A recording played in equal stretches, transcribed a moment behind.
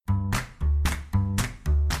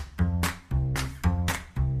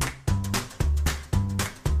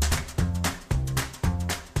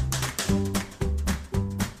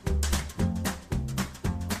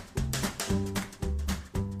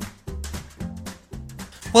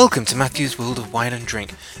Welcome to Matthew's World of Wine and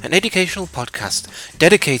Drink, an educational podcast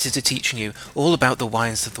dedicated to teaching you all about the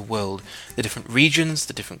wines of the world, the different regions,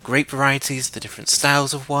 the different grape varieties, the different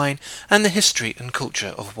styles of wine, and the history and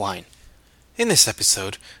culture of wine. In this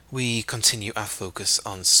episode, we continue our focus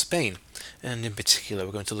on Spain, and in particular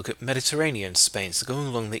we're going to look at Mediterranean Spain, so going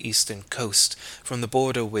along the eastern coast from the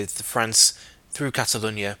border with France through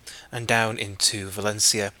Catalonia and down into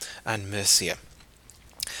Valencia and Murcia.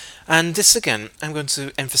 And this again, I'm going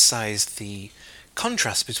to emphasize the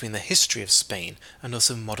contrast between the history of Spain and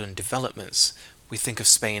also modern developments. We think of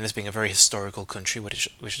Spain as being a very historical country, which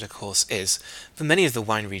it of course is, but many of the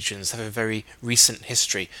wine regions have a very recent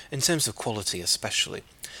history, in terms of quality especially.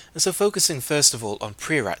 And so focusing first of all on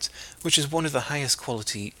Priorat, which is one of the highest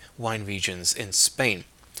quality wine regions in Spain.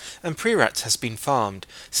 And Priorat has been farmed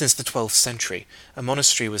since the 12th century. A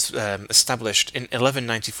monastery was established in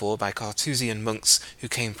 1194 by Carthusian monks who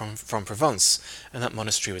came from Provence, and that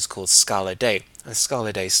monastery was called Scala Dei, and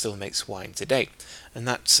Scala Dei still makes wine today. And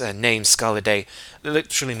that name, Scala Dei,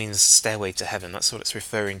 literally means stairway to heaven. That's what it's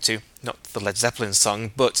referring to. Not the Led Zeppelin song,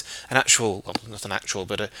 but an actual, well, not an actual,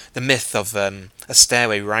 but the myth of a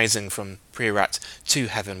stairway rising from Priorat to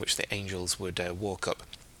heaven, which the angels would walk up.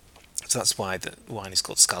 So that's why the wine is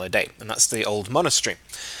called Scala Dei, and that's the old monastery.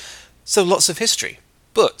 So lots of history.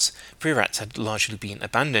 But Priorat had largely been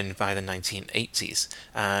abandoned by the 1980s,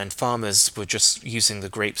 and farmers were just using the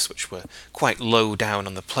grapes which were quite low down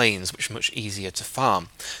on the plains, which were much easier to farm,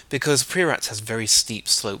 because Priorat has very steep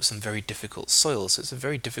slopes and very difficult soils, so it's a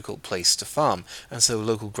very difficult place to farm, and so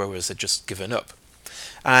local growers had just given up.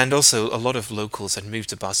 And also, a lot of locals had moved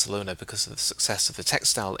to Barcelona because of the success of the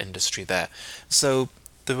textile industry there. So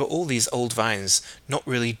there were all these old vines not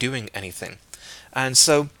really doing anything. And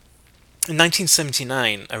so in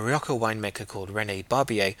 1979, a Rioja winemaker called René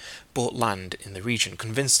Barbier bought land in the region,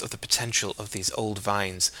 convinced of the potential of these old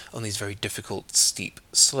vines on these very difficult, steep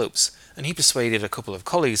slopes. And he persuaded a couple of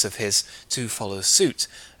colleagues of his to follow suit.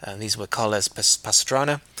 And these were Carles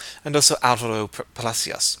Pastrana and also Alvaro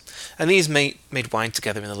Palacios. And these made wine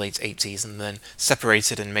together in the late 80s and then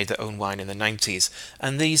separated and made their own wine in the 90s.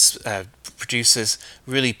 And these producers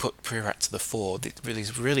really put Priorat to the fore.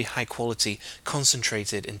 These really high quality,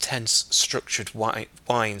 concentrated, intense, structured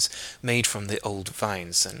wines made from the old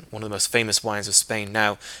vines. And one of the most famous wines of Spain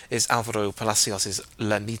now is Alvaro Palacios'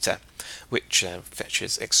 La Mita, which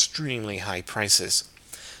fetches extremely high prices.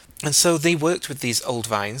 And so they worked with these old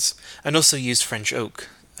vines and also used French oak,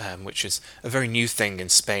 which is a very new thing in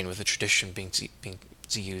Spain, with the tradition being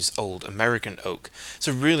to use old American oak.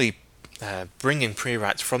 So really bringing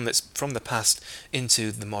Priorat from the past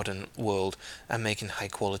into the modern world and making high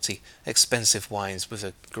quality, expensive wines with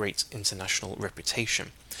a great international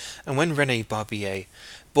reputation. And when René Barbier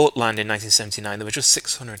bought land in 1979, there were just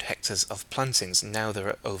 600 hectares of plantings, and now there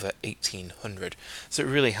are over 1,800. So it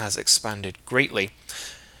really has expanded greatly,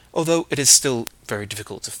 although it is still very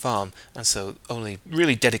difficult to farm, and so only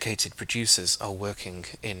really dedicated producers are working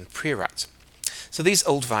in Priorat. So these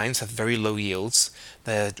old vines have very low yields.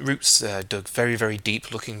 Their roots dug very, very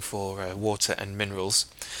deep, looking for water and minerals.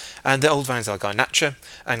 And the old vines are Garnacha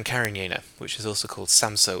and Cariñena, which is also called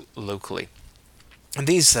Samso locally. And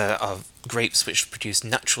these are grapes which produce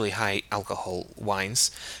naturally high alcohol wines.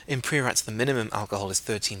 In Priorat, the minimum alcohol is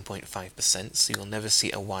 13.5%, so you'll never see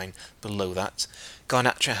a wine below that.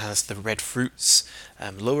 Garnacha has the red fruits,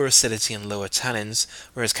 lower acidity and lower tannins,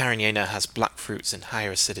 whereas Cariñena has black fruits and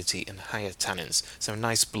higher acidity and higher tannins. So a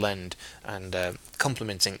nice blend and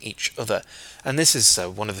complementing each other. And this is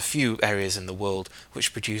one of the few areas in the world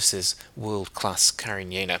which produces world-class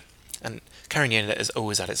Cariñena. And Cariñena is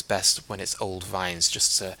always at its best when it's old vines,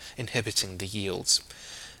 just inhibiting the yields.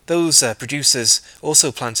 Those producers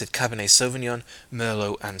also planted Cabernet Sauvignon,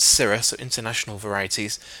 Merlot and Syrah, so international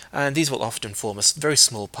varieties, and these will often form a very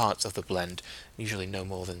small part of the blend, usually no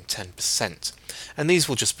more than 10%. And these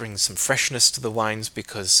will just bring some freshness to the wines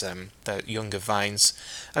because they're younger vines,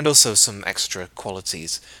 and also some extra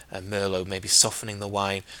qualities. Merlot maybe softening the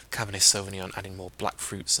wine, Cabernet Sauvignon adding more black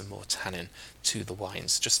fruits and more tannin to the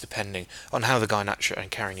wines, just depending on how the Garnacha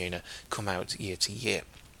and Cariñena come out year to year.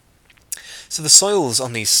 So the soils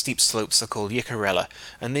on these steep slopes are called Yicarella,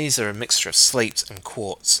 and these are a mixture of slate and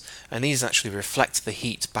quartz, and these actually reflect the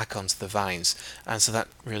heat back onto the vines, and so that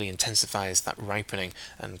really intensifies that ripening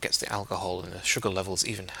and gets the alcohol and the sugar levels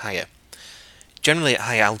even higher. Generally at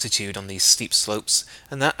high altitude on these steep slopes,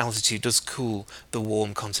 and that altitude does cool the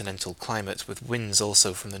warm continental climate, with winds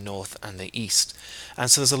also from the north and the east. And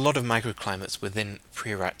so there's a lot of microclimates within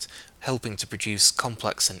Priorat, helping to produce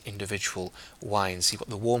complex and individual wines. You've got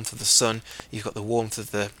the warmth of the sun, you've got the warmth of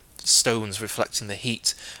the stones reflecting the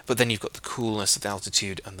heat, but then you've got the coolness of the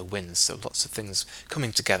altitude and the winds, so lots of things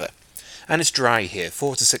coming together. And it's dry here,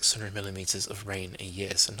 400 to 600 millimeters of rain a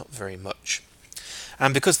year, so not very much.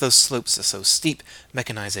 And because those slopes are so steep,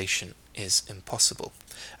 mechanization is impossible.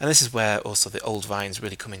 And this is where also the old vines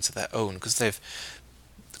really come into their own, because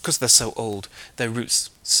they're so old, their roots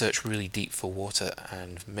search really deep for water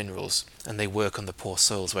and minerals, and they work on the poor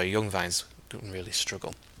soils where young vines can really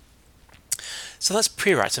struggle. So that's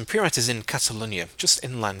Priorat, and Priorat is in Catalonia, just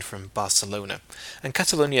inland from Barcelona. And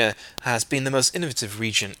Catalonia has been the most innovative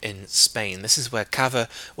region in Spain. This is where cava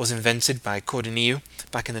was invented by Cordenillo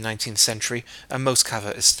back in the 19th century, and most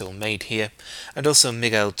cava is still made here. And also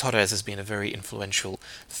Miguel Torres has been a very influential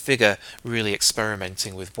figure, really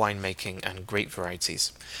experimenting with winemaking and grape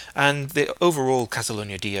varieties. And the overall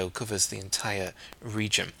Catalonia DO covers the entire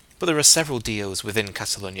region. But there are several DOs within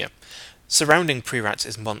Catalonia. Surrounding Priorat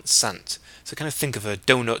is Montsant. So kind of think of a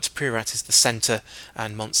donut. Priorat is the centre,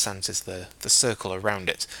 and Montsant is the circle around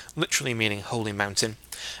it, literally meaning holy mountain.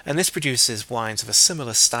 And this produces wines of a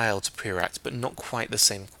similar style to Priorat, but not quite the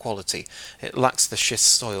same quality. It lacks the schist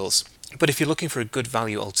soils. But if you're looking for a good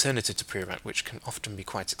value alternative to Priorat, which can often be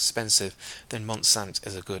quite expensive, then Montsant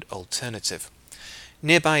is a good alternative.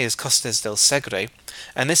 Nearby is Costes del Segre,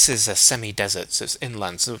 and this is a semi-desert, so it's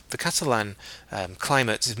inland. So the Catalan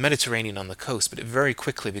climate is Mediterranean on the coast, but it very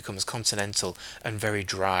quickly becomes continental and very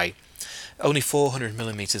dry. Only 400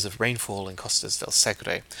 millimeters of rainfall in Costes del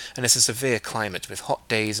Segre, and it's a severe climate with hot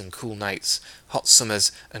days and cool nights, hot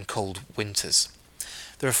summers and cold winters.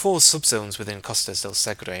 There are 4 subzones within Costes del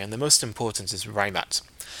Segre, and the most important is Raimat.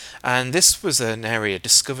 And this was an area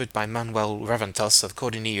discovered by Manuel Ravantós of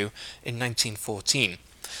Cordenillo in 1914.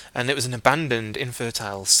 And it was an abandoned,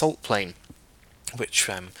 infertile salt plain, which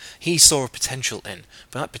he saw a potential in.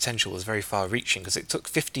 But that potential was very far-reaching, because it took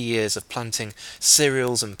 50 years of planting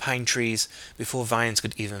cereals and pine trees before vines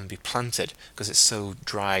could even be planted, because it's so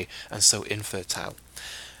dry and so infertile.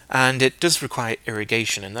 And it does require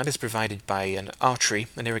irrigation, and that is provided by an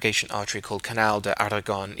irrigation artery called Canal de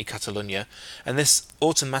Aragon y Catalunya, and this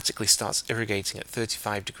automatically starts irrigating at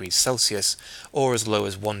 35 degrees Celsius or as low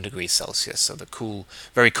as 1 degree Celsius, so the cool,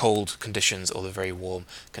 very cold conditions or the very warm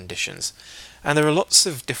conditions. And there are lots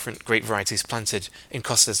of different grape varieties planted in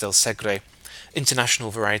Costes del Segre,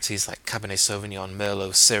 international varieties like Cabernet Sauvignon,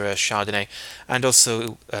 Merlot, Syrah, Chardonnay, and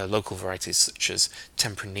also local varieties such as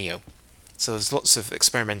Tempranillo. So there's lots of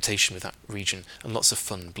experimentation with that region and lots of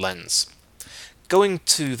fun blends. Going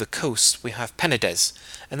to the coast, we have Penedès,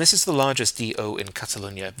 and this is the largest DO in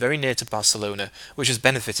Catalonia, very near to Barcelona, which has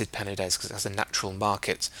benefited Penedès because it has a natural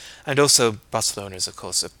market. And also Barcelona is, of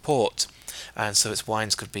course, a port, and so its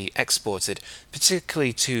wines could be exported,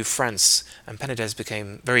 particularly to France, and Penedès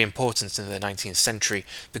became very important in the 19th century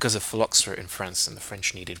because of phylloxera in France, and the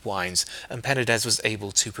French needed wines, and Penedès was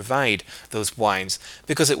able to provide those wines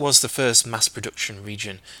because it was the first mass production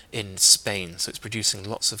region in Spain, so it's producing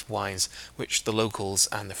lots of wines which the locals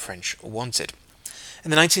and the French wanted. In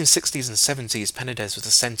the 1960s and 70s, Penedès was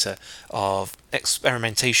a centre of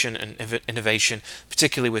experimentation and innovation,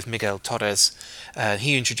 particularly with Miguel Torres.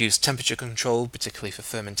 He introduced temperature control, particularly for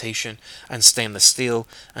fermentation, and stainless steel,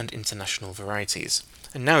 and international varieties.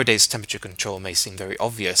 And nowadays, temperature control may seem very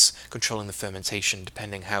obvious, controlling the fermentation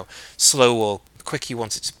depending how slow or quick you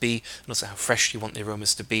want it to be, and also how fresh you want the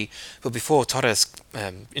aromas to be. But before Torres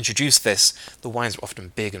introduced this, the wines were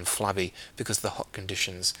often big and flabby because the hot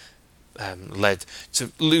conditions led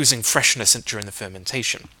to losing freshness during the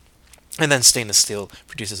fermentation. And then stainless steel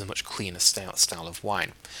produces a much cleaner style of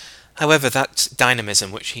wine. However, that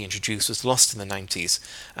dynamism which he introduced was lost in the 90s,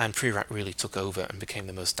 and Priorat really took over and became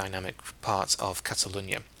the most dynamic part of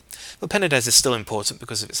Catalonia. But Penedès is still important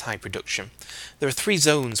because of its high production. There are 3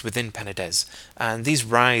 zones within Penedès, and these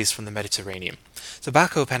rise from the Mediterranean. So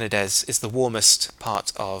Bajo Penedès is the warmest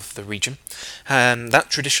part of the region, and that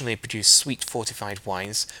traditionally produced sweet fortified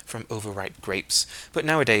wines from overripe grapes, but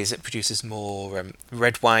nowadays it produces more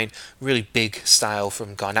red wine, really big style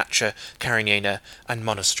from Garnacha, Carignana, and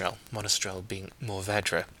Monastrell. Monastrell being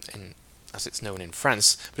Mourvèdre, as it's known in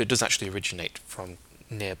France, but it does actually originate from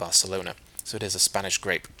near Barcelona, so it is a Spanish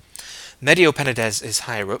grape. Medio Penedès is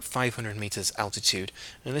higher up, 500 meters altitude,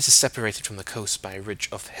 and this is separated from the coast by a ridge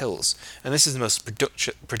of hills, and this is the most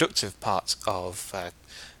productive part of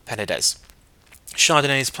Penedès.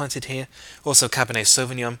 Chardonnay is planted here, also Cabernet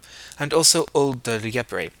Sauvignon, and also Old de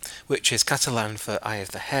Liebre, which is Catalan for eye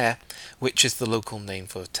of the hare, which is the local name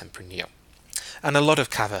for Tempranillo. And a lot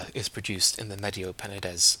of cava is produced in the Medio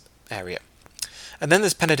Penedès area. And then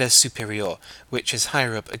there's Penedès Superior, which is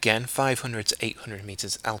higher up again, 500 to 800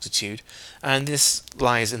 meters altitude, and this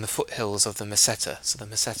lies in the foothills of the Meseta, so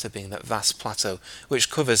the Meseta being that vast plateau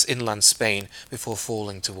which covers inland Spain before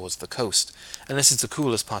falling towards the coast. And this is the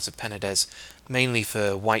coolest part of Penedès, mainly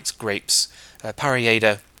for white grapes,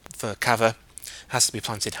 Parellada for cava, has to be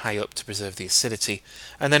planted high up to preserve the acidity,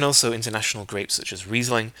 and then also international grapes such as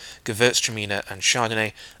Riesling, Gewürztraminer and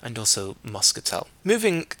Chardonnay, and also Muscatel.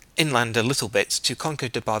 Moving inland a little bit to Conca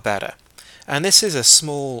de Barbera, and this is a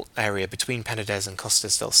small area between Penedès and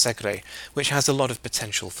Costas del Segre, which has a lot of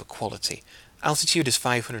potential for quality. Altitude is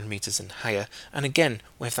 500 meters and higher, and again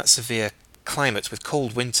we have that severe climate with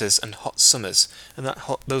cold winters and hot summers, and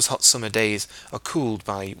those hot summer days are cooled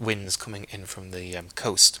by winds coming in from the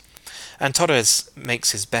coast. And Torres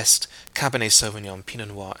makes his best Cabernet Sauvignon, Pinot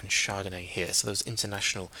Noir and Chardonnay here, so those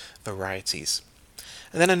international varieties.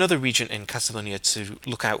 And then another region in Catalonia to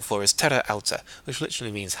look out for is Terra Alta, which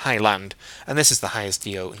literally means high land, and this is the highest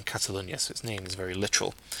DO in Catalonia, so its name is very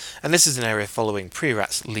literal. And this is an area following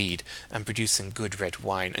Priorat's lead and producing good red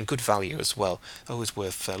wine, and good value as well, always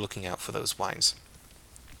worth looking out for those wines.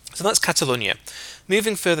 So that's Catalonia.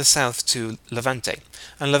 Moving further south to Levante,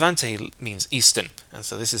 and Levante means eastern, and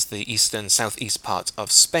so this is the eastern southeast part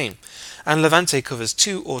of Spain. And Levante covers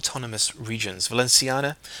two autonomous regions,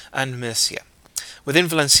 Valenciana and Murcia. Within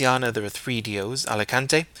Valenciana there are three DOs,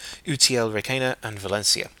 Alicante, Utiel Requena and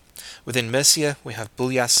Valencia. Within Murcia we have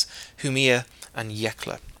Bullas, Jumilla and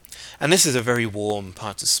Yecla. And this is a very warm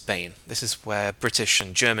part of Spain. This is where British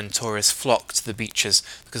and German tourists flock to the beaches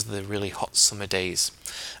because of the really hot summer days.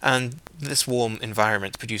 And this warm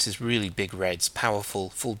environment produces really big reds, powerful,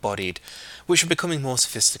 full-bodied, which are becoming more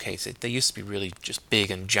sophisticated. They used to be really just big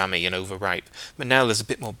and jammy and overripe, but now there's a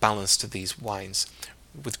bit more balance to these wines,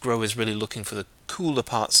 with growers really looking for the cooler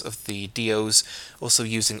parts of the DOs, also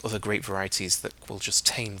using other grape varieties that will just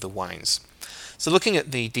tame the wines. So looking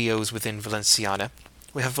at the DOs within Valenciana,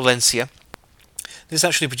 we have Valencia. This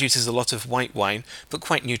actually produces a lot of white wine, but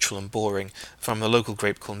quite neutral and boring, from a local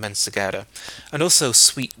grape called Menseguera, and also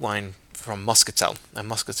sweet wine from Moscatel,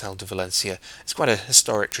 and Moscatel de Valencia is quite a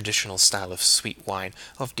historic traditional style of sweet wine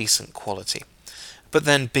of decent quality. But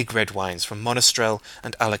then big red wines from Monastrell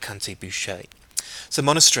and Alicante Bouschet. So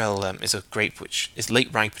Monastrell is a grape which is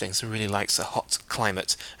late ripening, so really likes a hot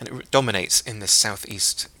climate, and it dominates in this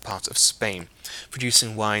southeast part of Spain,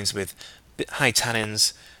 producing wines with high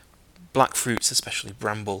tannins, black fruits, especially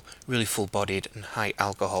bramble, really full-bodied and high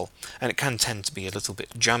alcohol, and it can tend to be a little bit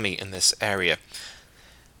jammy in this area.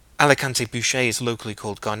 Alicante Bouschet is locally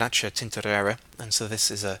called Garnacha Tintorera, and so this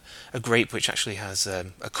is a grape which actually has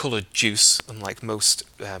a coloured juice, unlike most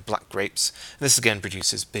black grapes. And this again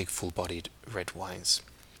produces big, full-bodied red wines.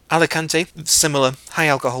 Alicante, similar, high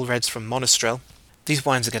alcohol reds from Monastrell. These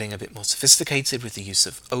wines are getting a bit more sophisticated with the use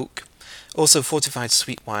of oak. Also fortified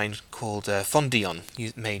sweet wine called Fondillon,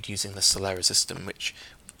 made using the Solera system, which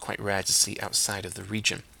is quite rare to see outside of the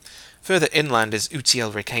region. Further inland is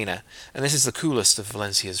Utiel Requena, and this is the coolest of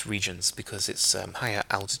Valencia's regions because it's higher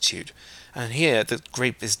altitude. And here the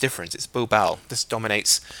grape is different, it's Bobal, this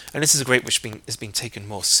dominates, and this is a grape which is being taken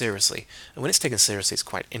more seriously. And when it's taken seriously it's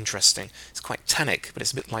quite interesting, it's quite tannic, but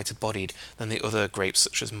it's a bit lighter bodied than the other grapes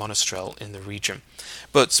such as Monastrell in the region.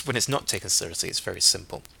 But when it's not taken seriously it's very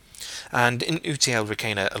simple. And in Utiel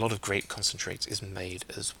Requena a lot of grape concentrate is made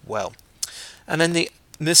as well. And then the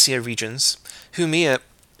Murcia regions, Jumilla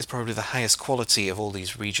is probably the highest quality of all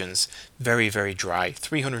these regions. Very, very dry,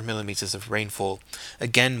 300 millimeters of rainfall.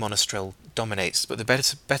 Again, Monastrell dominates, but the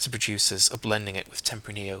better producers are blending it with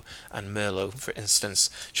Tempranillo and Merlot, for instance,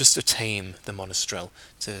 just to tame the Monastrell,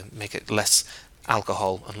 to make it less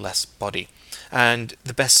alcohol and less body. And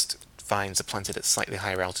the best vines are planted at slightly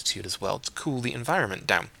higher altitude as well to cool the environment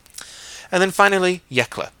down. And then finally,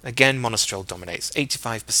 Yecla. Again, Monastrell dominates,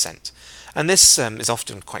 85%. And this is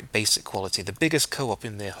often quite basic quality. The biggest co-op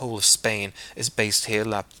in the whole of Spain is based here,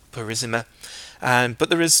 La Purísima, but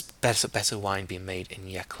there is better wine being made in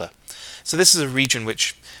Yecla. So this is a region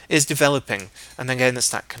which is developing, and again it's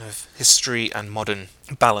that kind of history and modern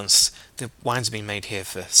balance. The wines have been made here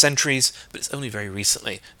for centuries, but it's only very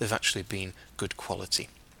recently they've actually been good quality.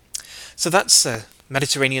 So that's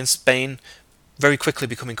Mediterranean Spain, very quickly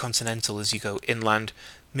becoming continental as you go inland,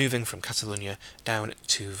 moving from Catalonia down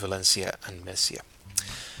to Valencia and Murcia.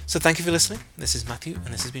 So thank you for listening. This is Matthew,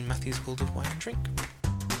 and this has been Matthew's World of Wine and Drink.